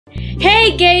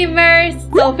Hey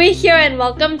gamers! Sophie here and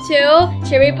welcome to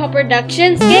Cherry Pop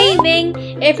Productions Gaming.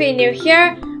 If you're new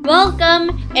here, welcome.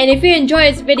 And if you enjoy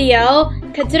this video,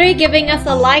 consider giving us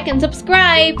a like and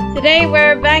subscribe. Today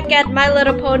we're back at My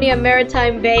Little Pony: A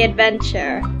Maritime Bay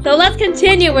Adventure. So let's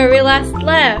continue where we last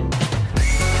left.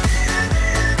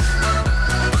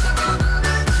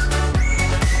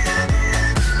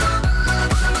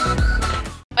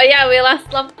 Oh yeah, we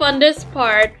last left on this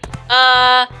part.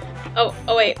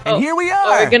 Oh wait. Oh, and here we are.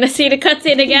 Oh, we're gonna see the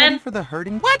cutscene again. For the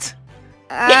hurting. What?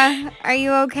 Are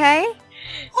you okay?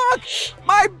 Look,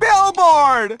 my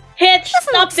billboard. Hitch,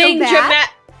 stop being dramatic.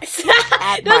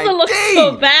 Doesn't look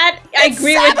so bad. I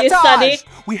agree with you, Sunny.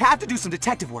 We have to do some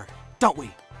detective work, don't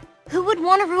we? Who would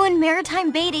want to ruin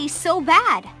Maritime Bay Day so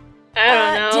bad? I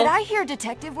don't know. Did I hear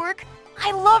detective work?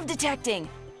 I love detecting.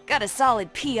 Got a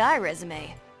solid PI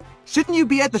resume. Shouldn't you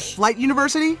be at the flight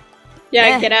university?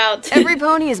 Yeah, get out. Every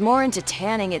pony is more into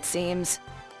tanning, it seems.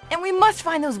 And we must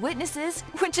find those witnesses,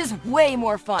 which is way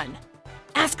more fun.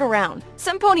 Ask around.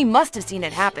 Some pony must have seen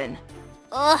it happen.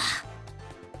 Ugh.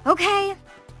 Okay,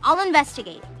 I'll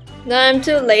investigate. No, I'm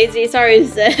too lazy. Sorry,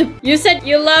 Zip. You said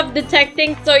you love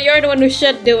detecting, so you're the one who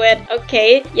should do it.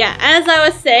 Okay. Yeah, as I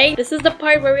was saying, this is the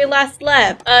part where we last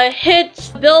left.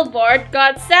 Hitch billboard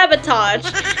got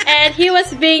sabotaged, and he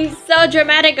was being so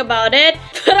dramatic about it,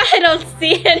 but I don't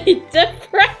see any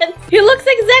difference. He looks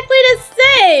exactly the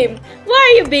same.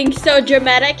 Why are you being so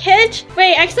dramatic, Hitch?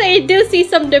 Wait, actually, I do see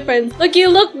some difference. Look, you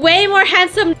look way more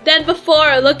handsome than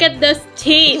before. Look at those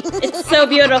teeth. It's so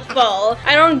beautiful.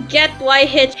 I don't get why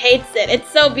Hitch hates it. It's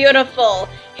so beautiful.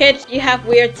 Hitch, you have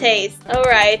weird taste.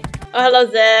 Alright. Oh, hello,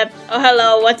 Zip. Oh,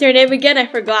 hello. What's your name again? I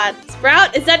forgot.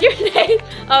 Sprout? Is that your name?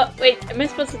 Oh, wait. Am I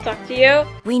supposed to talk to you?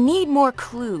 We need more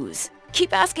clues.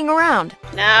 Keep asking around.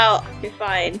 No, you're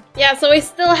fine. Yeah, so we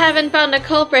still haven't found the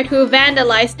culprit who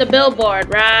vandalized the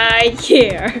billboard right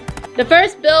here. The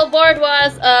first billboard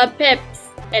was Pip's,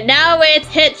 and now it's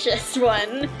Hitch's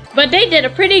one. But they did a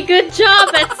pretty good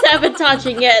job at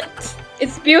sabotaging it.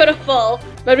 It's beautiful,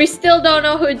 but we still don't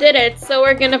know who did it, so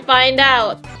we're gonna find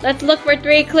out. Let's look for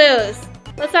 3 clues.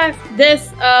 Let's ask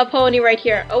this pony right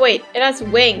here. Oh wait, it has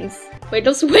wings. Wait,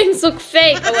 those wings look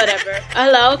fake or whatever.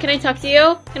 Hello, can I talk to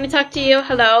you? Can I talk to you?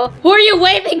 Hello? Who are you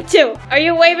waving to? Are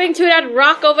you waving to that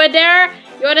rock over there?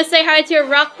 You wanna say hi to your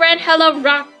rock friend? Hello,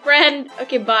 rock friend.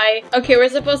 Okay, bye. Okay, we're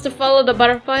supposed to follow the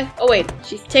butterfly. Oh wait,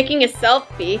 she's taking a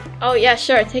selfie. Oh yeah,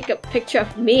 sure, take a picture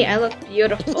of me. I look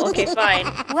beautiful. Okay, fine.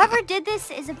 Whoever did this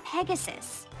is a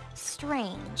Pegasus.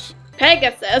 Strange.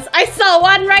 Pegasus? I saw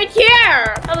one right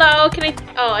here! Hello, can I...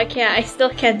 Oh, I can't. I still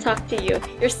can't talk to you.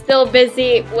 You're still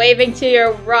busy waving to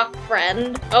your rock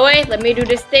friend. Oh wait, let me do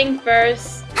this thing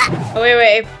first. Oh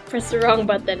wait. Press the wrong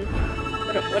button.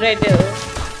 What did I do?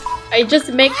 I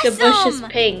just make the bushes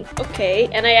pink. Okay,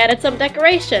 and I added some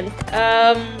decorations.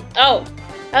 Oh.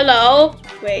 Hello?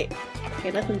 Wait.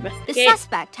 Okay, let's investigate. The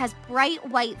suspect has bright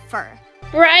white fur.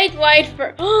 Bright white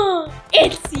fur. Oh,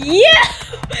 it's you!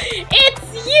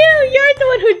 It's you! You're the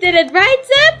one who did it, right,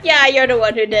 Zip? Yeah, you're the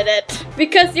one who did it.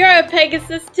 Because you're a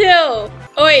Pegasus too.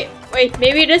 Oh, wait,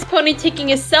 maybe this pony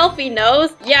taking a selfie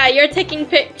knows? Yeah, you're taking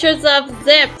pictures of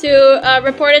Zip to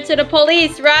report it to the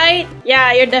police, right?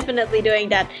 Yeah, you're definitely doing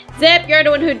that. Zip, you're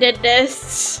the one who did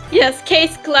this. Yes,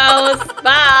 case closed.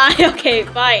 Bye. Okay,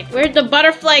 fine. Where'd the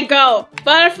butterfly go?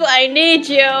 Butterfly, I need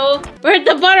you. Where'd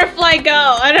the butterfly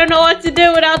go? I don't know what to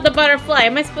do without the butterfly.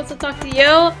 Am I supposed to talk to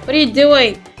you? What are you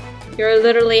doing? You're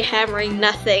literally hammering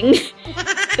nothing.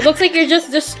 It looks like you're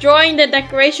just destroying the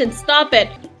decoration. Stop it.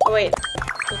 Oh, wait.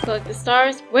 Collect the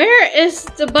stars. Where is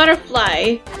the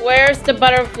butterfly? Where's the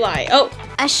butterfly? Oh.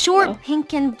 A short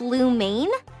pink and blue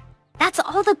mane? That's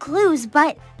all the clues,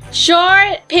 but...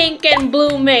 Short, pink, and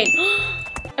blue mane.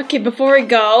 Okay, before we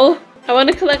go, I want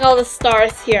to collect all the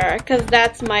stars here, because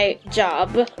that's my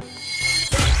job.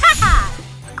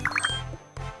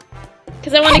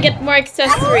 Because I want to get more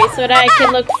accessories so that I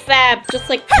can look fab, just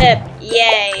like Pip.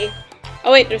 Yay.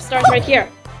 Oh wait, there's stars right here.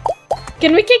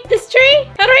 Can we kick this tree?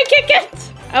 How do I kick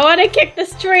it? I want to kick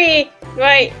this tree.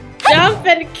 Right. Jump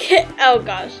and kick. Oh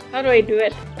gosh. How do I do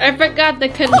it? I forgot the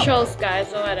controls,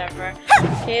 guys, or whatever.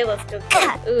 Okay, let's go.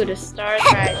 Ooh, the stars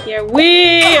right here.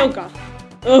 Wee! Oh gosh.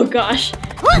 Oh gosh.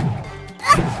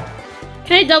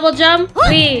 Can I double jump?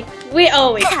 Wee.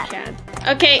 Oh wait, I can't.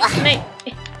 Okay, can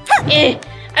I...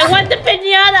 I want the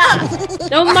piñata!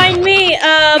 Don't mind me,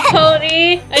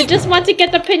 pony. I just want to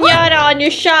get the piñata on your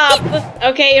shop.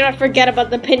 Okay, you don't forget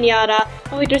about the piñata.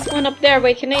 Oh, wait, there's one up there.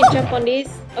 Wait, can I jump on these?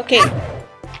 Okay.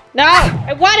 No!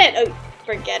 I want it! Oh,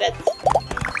 forget it.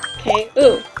 Okay.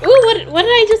 Ooh, what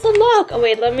did I just unlock? Oh,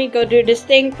 wait, let me go do this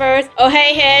thing first. Oh,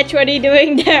 hey, Hitch, what are you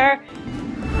doing there?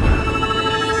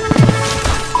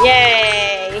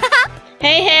 Yay!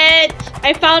 Hey, Hitch!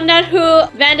 I found out who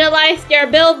vandalized your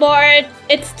billboard.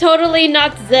 It's totally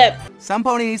not Zip. Some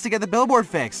pony needs to get the billboard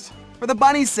fixed. For the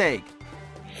bunny's sake.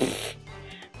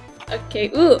 Okay,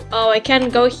 ooh. Oh, I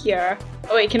can't go here.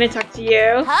 Oh, wait, can I talk to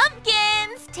you?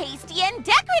 Pumpkins, tasty and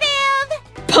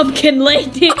decorative. Pumpkin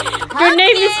Lady. Your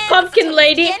name is Pumpkin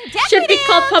Lady. Should be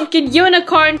called Pumpkin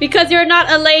Unicorn because you're not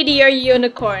a lady, you're a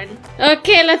unicorn.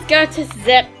 Okay, let's go to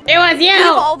Zip. It was We have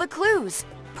you! all the clues.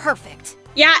 Perfect.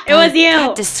 Yeah, it was you!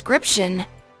 That description.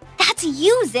 That's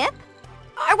you, Zip.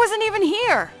 I wasn't even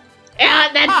here. Yeah,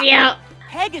 that's you!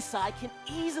 Pegasi can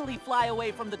easily fly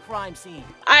away from the crime scene.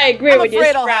 I agree I'm with you,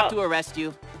 afraid I'll Sprout. have to arrest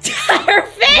you. Her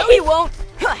face! No, you won't.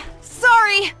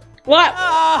 Sorry. What?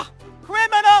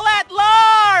 Criminal at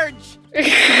large! You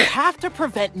have to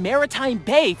prevent Maritime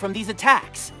Bay from these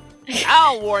attacks.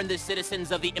 I'll warn the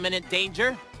citizens of the imminent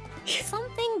danger.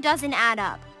 Something doesn't add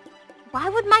up. Why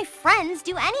would my friends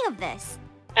do any of this?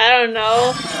 I don't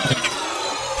know.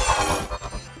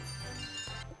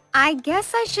 I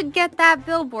guess I should get that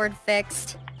billboard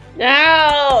fixed.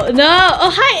 No, no.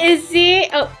 Oh, hi, Izzy.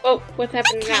 Oh, what's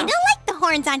happening now? like the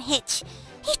horns on Hitch.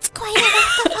 It's quite a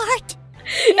work of art.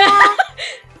 Yeah,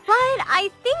 but I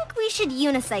think we should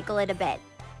unicycle it a bit.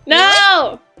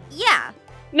 No! Yeah.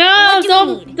 No, What do we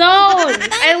don't, need? don't.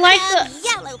 I like the...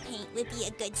 Yellow paint would be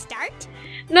a good start.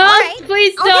 No, Alright,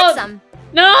 please I'll don't. get some.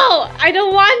 No, I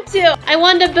don't want to. I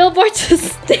want the billboard to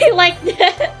stay like this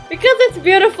because it's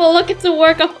beautiful. Look, it's a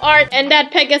work of art, and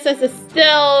that Pegasus is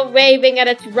still waving at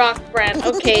its rock friend.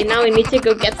 Okay, now we need to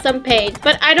go get some paint,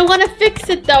 but I don't want to fix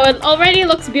it though. It already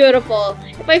looks beautiful.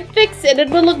 If I fix it, it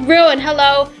will look ruined.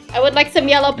 Hello, I would like some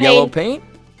yellow paint. Yellow paint?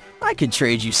 I could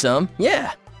trade you some,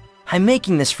 yeah. I'm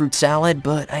making this fruit salad,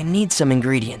 but I need some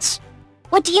ingredients.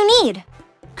 What do you need?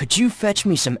 Could you fetch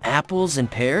me some apples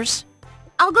and pears?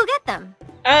 I'll go get them.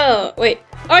 Oh, wait.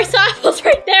 Oh, I saw apples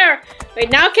right there. Wait,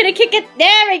 now can I kick it?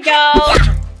 There we go.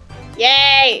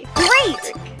 Yay.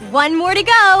 Great! One more to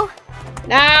go.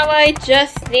 Now I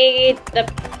just need the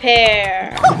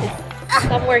pear. It's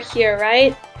somewhere here,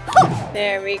 right?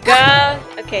 There we go.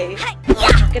 Okay,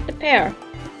 get the pear.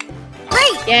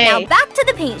 Great! Yay. Now back to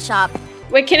the paint shop.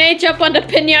 Wait, can I jump on the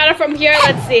pinata from here?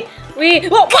 Let's see. Whoa, wait,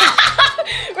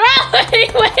 let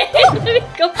me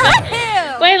go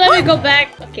back. Wait, let me go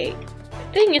back. Okay,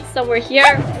 I think it's somewhere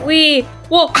here.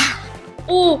 Whoa.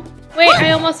 Oh, wait,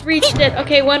 I almost reached it.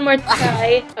 Okay, one more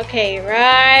try. Okay,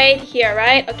 right here,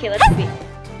 right? Okay, let's see.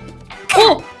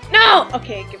 Oh, no!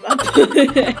 Okay, give up.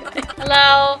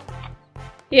 Hello?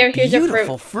 Here's your fruit.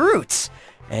 Beautiful fruits.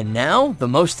 And now, the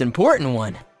most important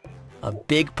one. A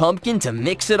big pumpkin to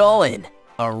mix it all in.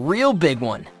 A real big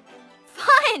one.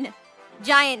 Fun!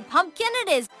 Giant pumpkin it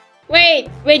is. Wait,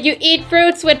 you eat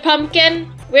fruits with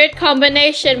pumpkin? Weird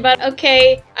combination, but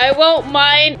okay. I won't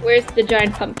mind. Where's the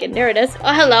giant pumpkin? There it is.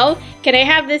 Oh, hello. Can I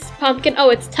have this pumpkin?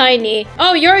 Oh, it's tiny.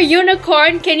 Oh, you're a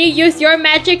unicorn. Can you use your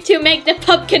magic to make the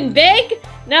pumpkin big?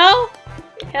 No?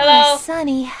 Hello?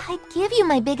 Sonny, I give you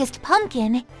my biggest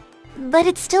pumpkin, but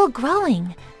it's still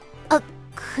growing.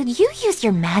 Could you use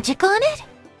your magic on it?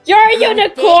 You're a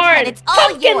unicorn! and it's all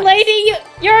Pumpkin yours. lady,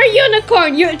 you're a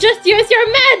unicorn! You just use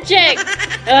your magic!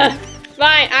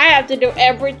 Fine, I have to do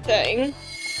everything.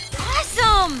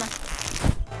 Awesome!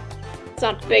 It's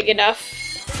not big enough.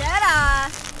 Ta-da!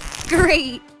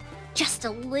 Great. Just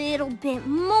a little bit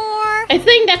more. I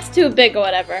think that's too big or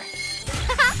whatever.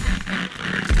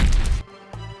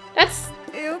 That's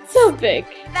Oops. so big.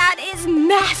 That is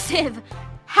massive.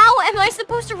 How am I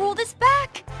supposed to roll this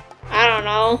back? I don't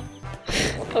know.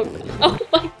 Oh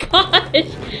my gosh.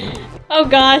 Oh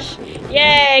gosh.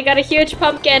 Yay, got a huge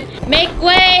pumpkin. Make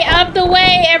way, out of the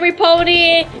way, every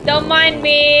pony. Don't mind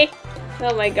me.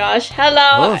 Oh my gosh.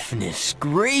 Hello. Goodness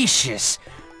gracious.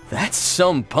 That's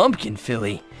some pumpkin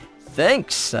filly.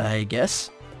 Thanks, I guess.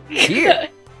 Here,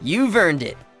 you've earned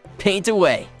it. Paint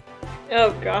away.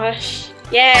 Oh gosh.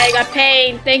 Yay, I got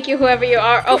paint. Thank you, whoever you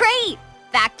are. Oh. Great.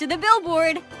 Back to the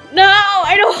billboard. No,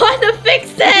 I don't want to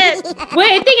fix it!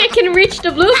 Wait, I think I can reach the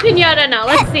blue pinata now.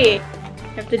 Let's see. I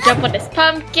have to jump on this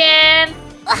pumpkin.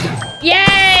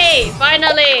 Yay!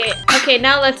 Finally! Okay,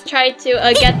 now let's try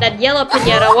to get that yellow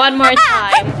pinata one more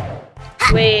time.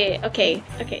 Wait, okay.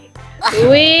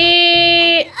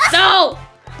 No!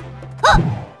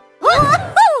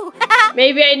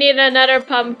 Maybe I need another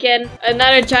pumpkin.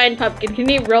 Another giant pumpkin. Can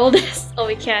we roll this? Oh,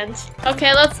 we can't.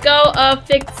 Okay, let's go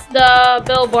fix the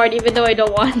billboard even though I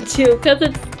don't want to because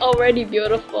it's already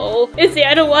beautiful. Izzy,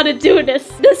 I don't want to do this.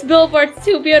 This billboard's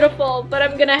too beautiful, but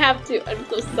I'm gonna have to. I'm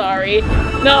so sorry.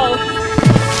 No.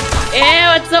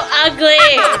 Ew, it's so ugly.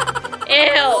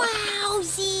 Ew.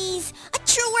 Wowsies! A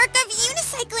true work of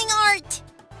unicycling art!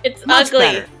 It's Much ugly.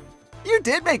 better. You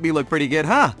did make me look pretty good,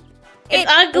 huh? It's It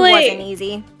ugly. wasn't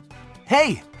easy.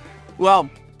 Hey, well,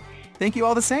 thank you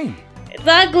all the same. It's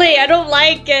ugly. I don't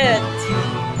like it.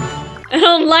 I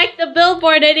don't like the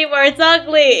billboard anymore. It's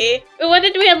ugly. Wait, what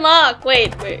did we unlock?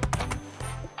 Wait.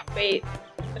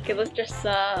 Okay, let's just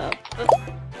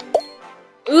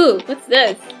Ooh, what's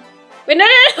this? Wait, no,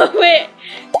 wait.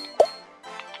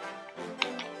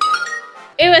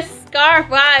 It was scarf.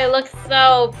 Wow, it looks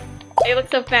so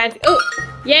fancy. Oh,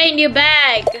 yay, new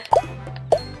bag.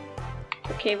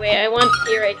 Okay, wait, I want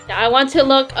earrings now. I want to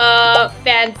look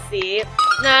fancy.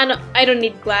 No, I don't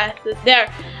need glasses.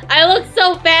 There. I look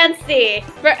so fancy.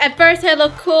 At first I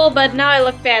look cool, but now I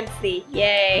look fancy.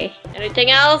 Yay.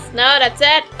 Anything else? No, that's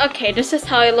it? Okay, this is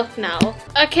how I look now.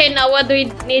 Okay, now what do we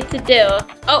need to do?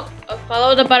 Oh,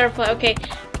 follow the butterfly. Okay,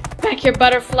 back here,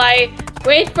 butterfly.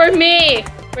 Wait for me.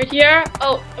 Right here?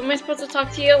 Oh, am I supposed to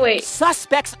talk to you? Wait.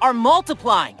 Suspects are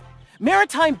multiplying.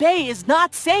 Maretime Bay is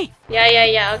not safe.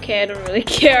 Yeah. Okay, I don't really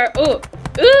care. Ooh.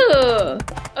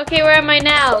 Okay, where am I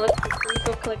now? Let's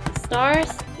go collect the stars.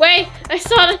 Wait, I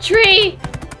saw the tree.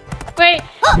 Wait.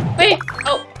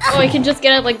 Oh, I can just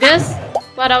get it like this?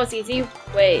 Wow, that was easy.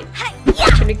 Wait.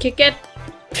 Can we kick it?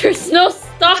 There's no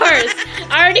stars.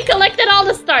 I already collected all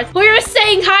the stars. Who you're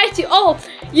saying hi to? Oh,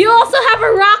 you also have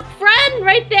a rock friend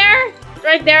right there.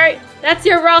 Right there. That's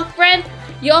your rock friend.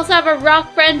 You also have a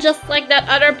rock friend just like that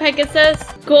other Pegasus.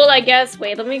 Cool, I guess.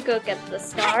 Wait, let me go get the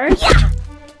stars.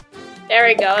 There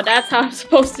we go. That's how I'm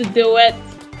supposed to do it.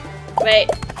 Wait.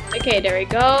 Okay, there we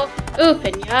go. Ooh,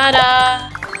 pinata.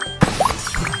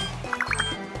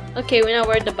 Okay, we know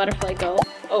where'd the butterfly go.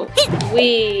 Oh,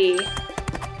 wee.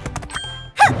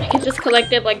 I can just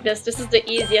collect it like this. This is the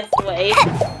easiest way.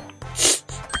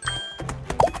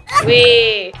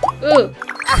 Wee. Ooh.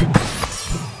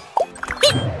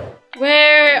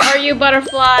 Where are you,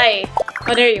 butterfly?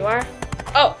 Oh, there you are.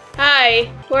 Oh,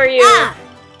 hi. Who are you? Ah,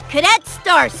 Cadet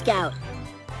Star Scout.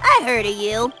 I heard of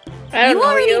you. I don't You know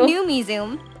already you. knew me,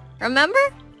 Zoom. Remember?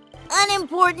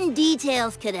 Unimportant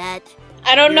details, Cadet.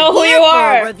 I don't know who Here you for a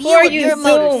are. Who review are of you, your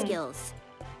motor Zoom? skills.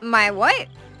 My what?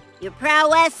 Your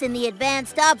prowess in the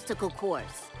advanced obstacle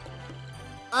course.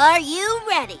 Are you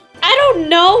ready? I don't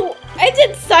know. I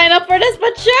didn't sign up for this,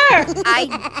 but sure. I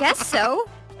guess so.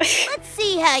 Let's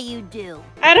see how you do.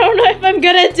 I don't know if I'm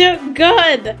gonna do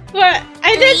good. But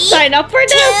I didn't sign up for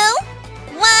this. 2,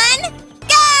 1,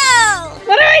 go!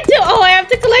 What do I do? Oh, I have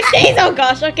to collect these. Oh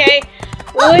gosh. Okay.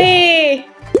 Wee.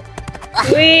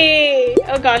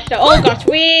 Oh gosh. No. Oh gosh.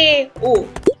 Wee. Ooh.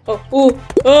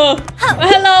 Oh.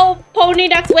 Hello, pony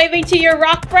that's waving to your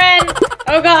rock friend.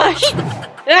 Oh gosh.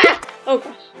 Ah. Oh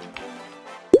gosh.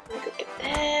 Look at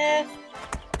this.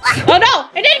 Oh no!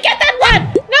 I didn't get that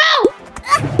one! No!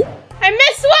 I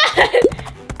missed one!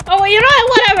 Oh, well, you know what?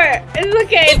 Whatever. It's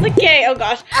okay. Oh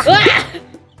gosh. Ah!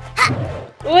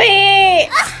 Wait!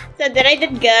 So did I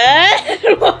did good? I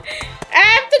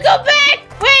have to go back!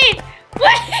 Wait!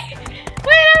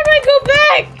 How do I go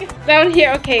back? Down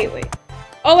here. Okay, wait.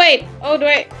 Oh wait. Oh, do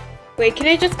I... Wait, can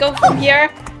I just go from here?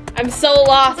 I'm so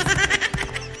lost.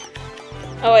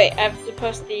 Oh wait, I'm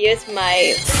supposed to use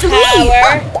my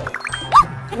power.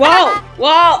 Wow.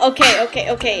 Okay. I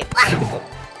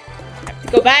have to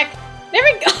go back. There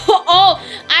we go. Oh,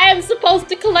 I am supposed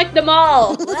to collect them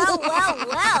all.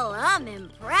 Well, I'm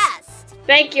impressed.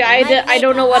 Thank you. I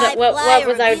don't know what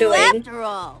was I doing. After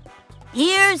all,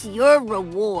 here's your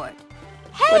reward.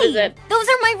 Hey, What is it? Those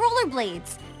are my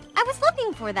rollerblades. I was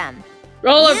looking for them. You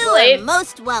are Rollerblades.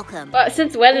 most welcome.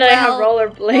 Since when did I have Well,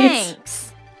 rollerblades? Thanks.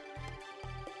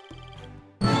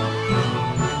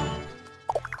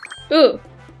 Ooh.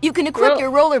 You can equip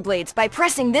your rollerblades by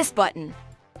pressing this button.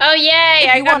 Oh yay! If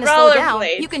I you got want to slow down,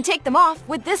 rollerblades. you can take them off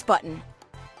with this button.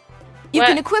 You What?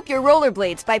 can equip your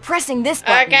rollerblades by pressing this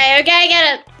button. Okay, I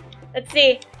get it. Let's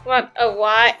see. Come on. Oh,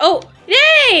 why? Oh,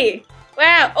 yay!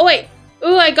 Wow. Oh wait.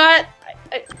 Ooh, I got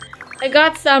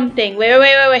something.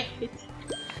 Wait.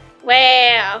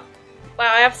 Wow.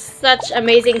 I have such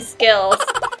amazing skills.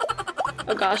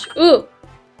 Oh gosh. Ooh.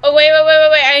 Oh wait.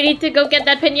 I need to go get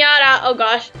that piñata. Oh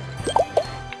gosh.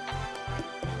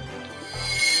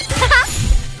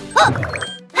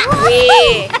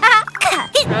 Wee.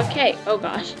 Okay. Oh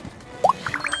gosh.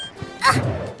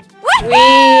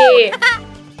 Wee.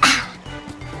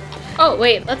 Oh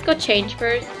wait, let's go change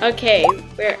first. Okay,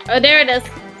 where? Oh, there it is.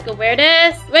 Let's go wear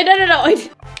this. Wait, no.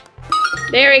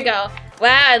 There we go.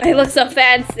 Wow, I look so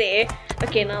fancy.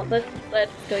 Okay, now let's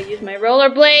go use my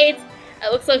rollerblades.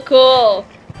 I look so cool.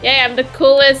 Yeah, I'm the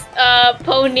coolest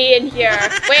pony in here.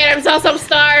 Wait, I saw some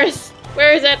stars.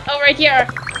 Where is it? Oh, right here.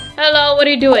 Hello, what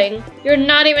are you doing? You're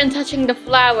not even touching the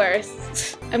flowers.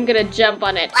 I'm gonna jump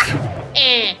on it.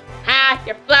 Ha!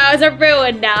 Your flowers are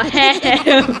ruined now.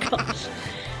 Oh gosh.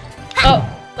 Oh,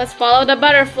 let's follow the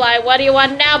butterfly. What do you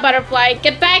want now, butterfly?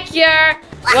 Get back here!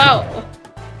 Whoa.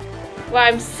 Wow,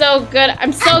 I'm so good.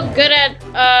 I'm so good at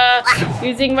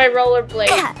using my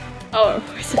rollerblade. Oh,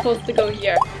 we're supposed to go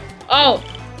here. Oh.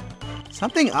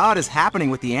 Something odd is happening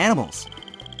with the animals.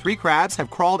 3 crabs have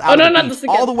crawled out of the beach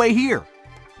all the way here.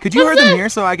 Could you herd them here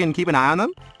so I can keep an eye on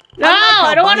them? No,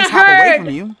 I don't want to away from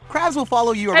herd. you. Crabs will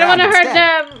follow you I don't around want to herd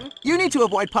instead. them. You need to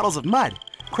avoid puddles of mud.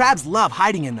 Crabs love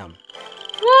hiding in them.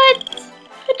 What?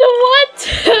 I don't want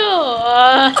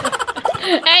to.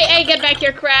 Hey, get back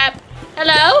here, crab.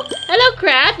 Hello? Hello,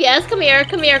 crab. Yes, come here,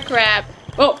 crab.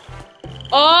 Oh.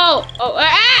 No.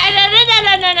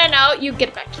 You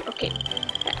get back here. Okay.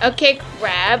 Okay,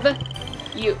 crab.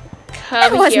 You come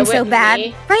That here wasn't with so bad.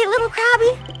 me. Right, little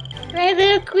Krabby? Right,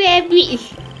 little crabby.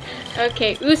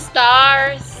 Okay, ooh,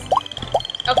 stars.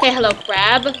 Okay, hello,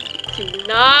 crab. Do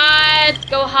not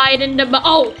go hide in the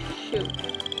oh, shoot.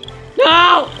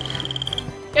 No!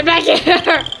 Get back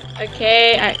here!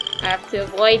 Okay, I have to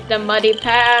avoid the muddy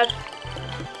path.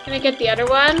 Can I get the other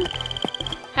one?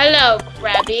 Hello,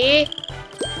 crabby.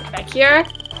 Get back here.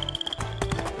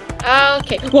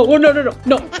 Okay. Whoa, no.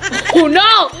 Oh,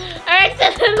 no! I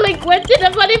accidentally went to the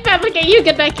muddy path. Okay, you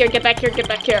get back here.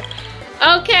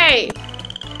 Okay.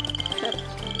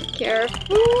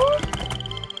 Careful.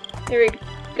 Here we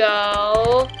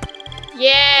go.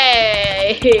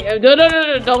 Yay! No,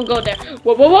 don't go there.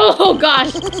 Whoa, oh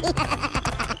gosh!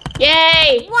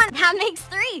 Yay! 1, that makes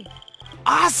 3.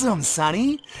 Awesome,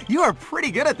 Sunny. You are pretty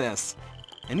good at this.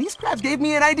 And these crabs gave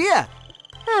me an idea.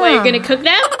 What, you're gonna cook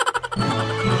now?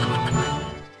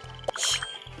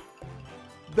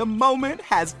 The moment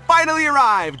has finally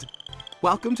arrived.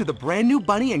 Welcome to the brand new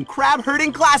Bunny and Crab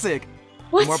Herding Classic.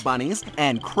 What? The more bunnies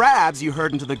and crabs you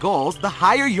herd into the goals, the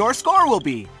higher your score will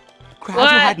be. Crabs will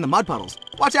hide in the mud puddles.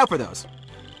 Watch out for those.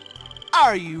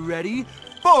 Are you ready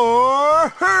for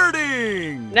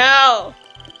herding? No.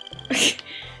 Great!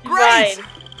 Fine.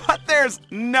 But there's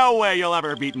no way you'll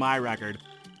ever beat my record.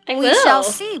 I We will. shall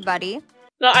see, buddy.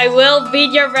 No, I will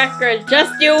beat your record.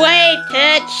 Just you wait,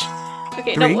 Hitch.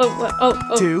 Okay, 3, no. Oh.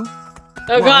 2,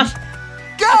 Oh 1, gosh.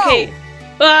 go! Okay.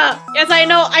 Yes, I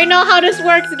know how this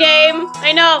works, game.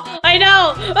 I know.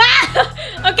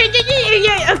 Okay,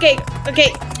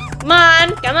 okay. Come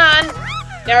on.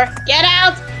 There, get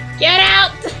out. Wait.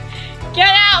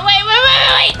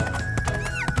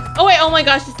 Oh wait, oh my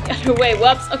gosh, it's the other way.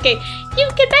 Whoops. Okay, you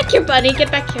get back here, bunny.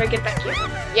 Get back here.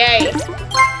 Yay.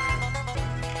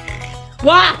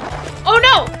 Wow. Oh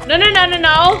no.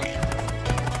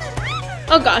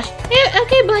 Oh gosh.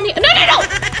 Okay, bunny.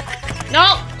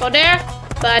 No, go there.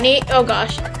 Bunny. Oh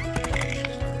gosh.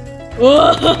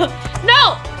 Whoa.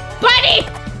 No! Bunny!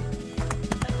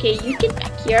 Okay, you get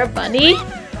back here, bunny.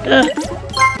 Ugh.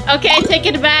 Okay, take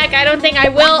it back. I don't think I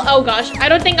will. Oh gosh. I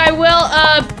don't think I will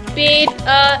beat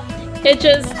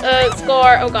Hitch's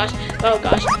score. Oh gosh.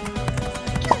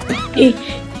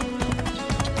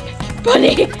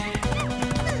 Bunny.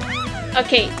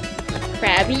 Okay.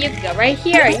 Krabby, you go right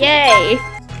here. Yay.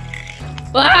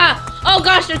 Ah! Oh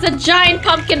gosh, there's a giant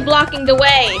pumpkin blocking the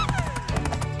way.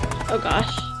 Oh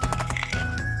gosh.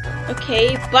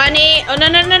 Okay, bunny. Oh no.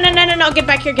 Get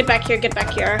back here.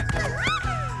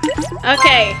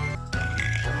 Okay.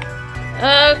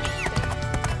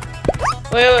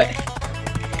 Wait.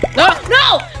 No!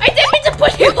 I didn't mean to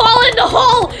put you all in the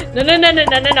hole!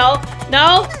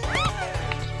 No.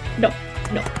 No!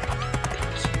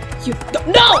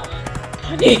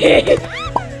 Bunny!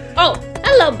 Oh,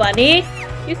 hello, bunny.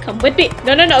 You come with me.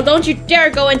 No, don't you dare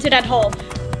go into that hole.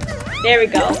 There we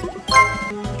go.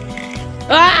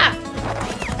 Ah!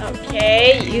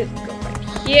 Okay, you go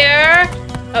right here.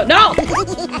 Oh, no!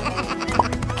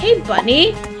 Okay,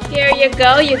 bunny. Here you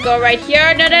go. You go right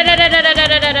here. No.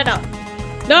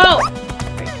 No!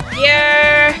 Right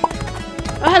here.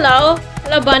 Oh, hello.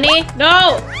 Hello, bunny.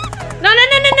 No!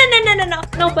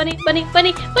 No, bunny. Get back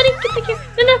here.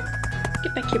 No.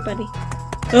 Get back here, bunny.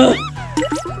 Ugh.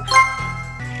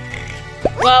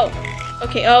 Whoa.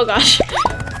 Okay, oh gosh.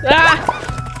 Ah!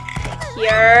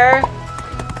 Here.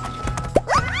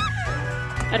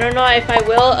 I don't know if I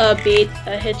will beat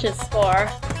Hitch's score.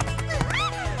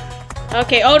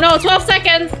 Okay, oh no, 12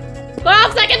 seconds!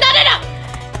 12 seconds! No!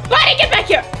 Bunny, get back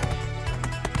here!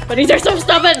 Bunnies are so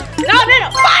stubborn! No!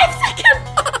 5 seconds!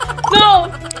 No!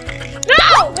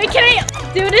 Wait, can I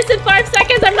do this in 5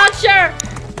 seconds? I'm not sure!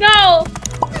 No!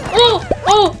 Oh!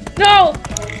 No!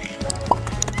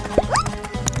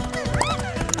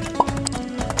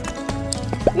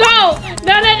 No!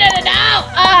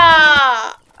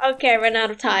 Ah! Okay, I ran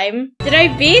out of time. Did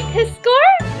I beat his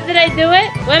score? Did I do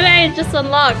it? What did I just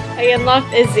unlock? I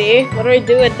unlocked Izzy. What do I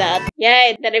do with that?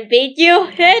 Yay, did I beat you,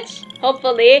 Hitch?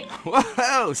 Hopefully.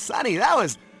 Whoa, Sunny, that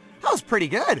was pretty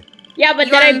good. Yeah, but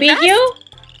did I beat you?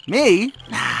 Me?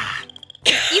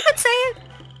 You could say it.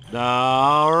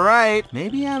 All right.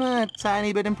 Maybe I'm a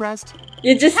tiny bit impressed.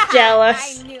 You're just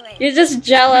jealous. I knew it. You're just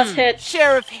jealous, Hitch.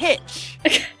 Sheriff Hitch,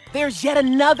 there's yet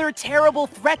another terrible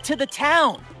threat to the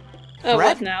town. Oh,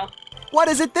 Threat? what now? What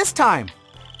is it this time?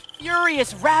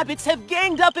 Furious rabbits have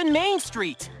ganged up in Main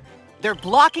Street. They're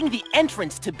blocking the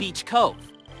entrance to Beach Cove.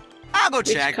 I'll go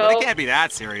Beach check, but it Cove? can't be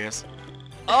that serious.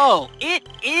 Oh, it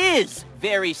is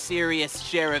very serious,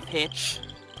 Sheriff Hitch.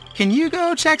 Can you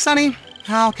go check, Sunny?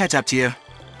 I'll catch up to you.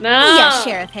 No. Yeah,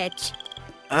 Sheriff Hitch.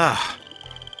 Ugh.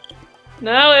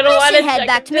 No, I don't I want should to head check.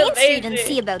 back to I'm too Main Street and lazy.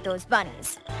 see about those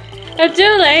bunnies. I'm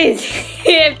too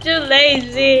lazy. I'm too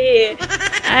lazy.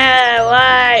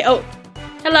 Why? Oh,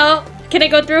 hello. Can I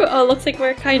go through? Oh, looks like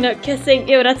we're kind of kissing.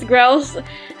 Ew, that's gross.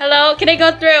 Hello, can I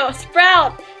go through?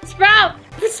 Sprout! Sprout!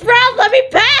 Sprout, let me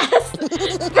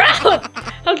pass! Sprout!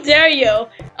 How dare you?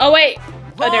 Oh, wait.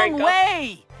 Oh, there we Wrong go.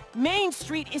 way! Main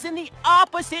Street is in the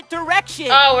opposite direction.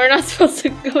 Oh, we're not supposed to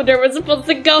go there. We're supposed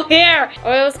to go here.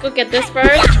 Alright, let's go get this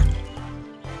first.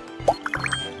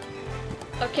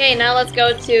 Okay, now let's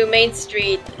go to Main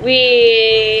Street.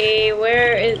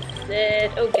 Where is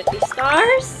it? Oh, get these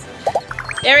stars.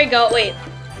 There we go. Wait,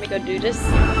 let me go do this.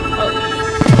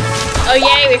 Oh,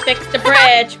 yay, we fixed the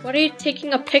bridge. What are you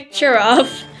taking a picture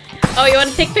of? Oh, you want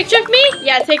to take a picture of me?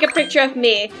 Yeah, take a picture of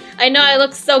me. I know I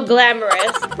look so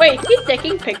glamorous. Wait, he's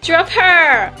taking a picture of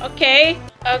her. Okay.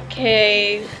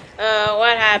 Okay.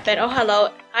 What happened? Oh, hello.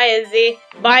 Hi, Izzy.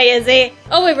 Bye, Izzy.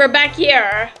 Oh, wait, we're back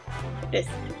here. This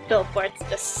billboard's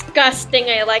disgusting.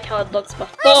 I like how it looks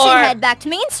before. I should head back to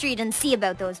Main Street and see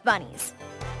about those bunnies.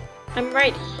 I'm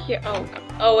right here.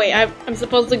 Oh wait, I'm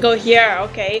supposed to go here.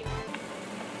 Okay.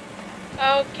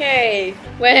 Okay.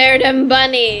 Where are them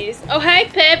bunnies? Oh, hi,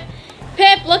 Pip.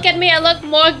 Pip, look at me. I look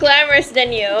more glamorous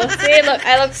than you. See, look,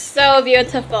 I look so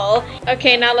beautiful.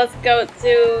 Okay, now let's go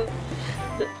to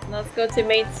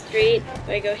Main Street.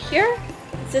 Do I go here?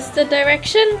 Is this the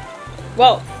direction?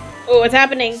 Whoa. Oh, what's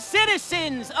happening?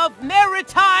 Citizens of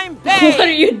Maretime Bay! What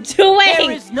are you doing?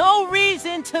 There is no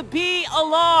reason to be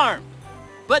alarmed.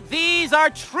 But these are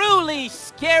truly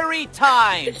scary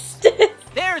times.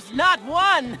 There's not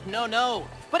one, no,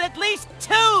 but at least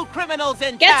 2 criminals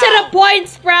in Get town. to the point,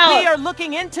 Sprout! We are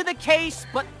looking into the case,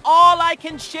 but all I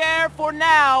can share for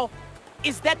now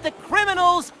is that the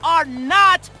criminals are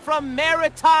not from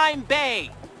Maretime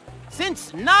Bay,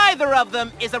 since neither of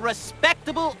them is a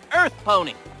respectable Earth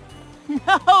pony.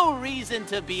 No reason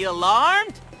to be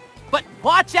alarmed, but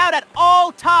watch out at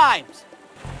all times.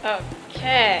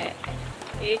 Okay.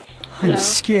 I'm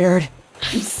scared.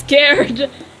 I'm scared.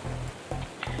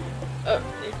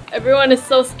 Everyone is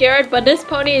so scared, but this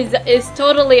pony is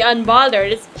totally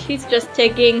unbothered. He's just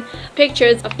taking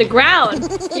pictures of the ground.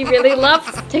 He really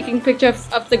loves taking pictures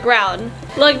of the ground.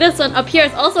 Look, this one up here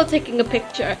is also taking a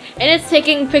picture. And it's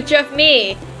taking a picture of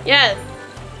me. Yes,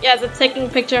 it's taking a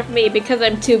picture of me because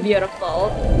I'm too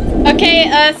beautiful.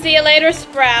 Okay, see you later,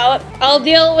 Sprout. I'll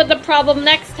deal with the problem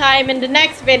next time in the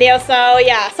next video, so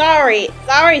yeah, sorry.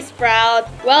 Sorry, Sprout.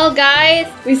 Well,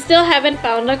 guys, we still haven't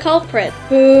found a culprit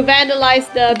who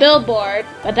vandalized the billboard.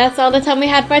 But that's all the time we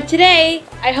had for today.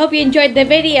 I hope you enjoyed the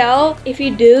video. If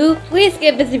you do, please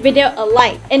give this video a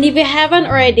like. And if you haven't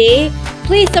already,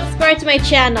 please subscribe to my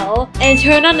channel and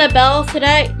turn on the bell so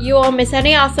that you won't miss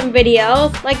any awesome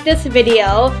videos like this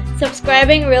video.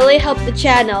 Subscribing really helps the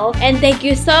channel, and thank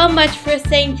you so much for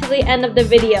staying till the end of the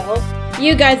video.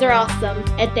 You guys are awesome,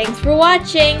 and thanks for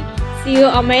watching. See you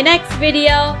on my next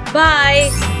video.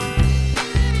 Bye!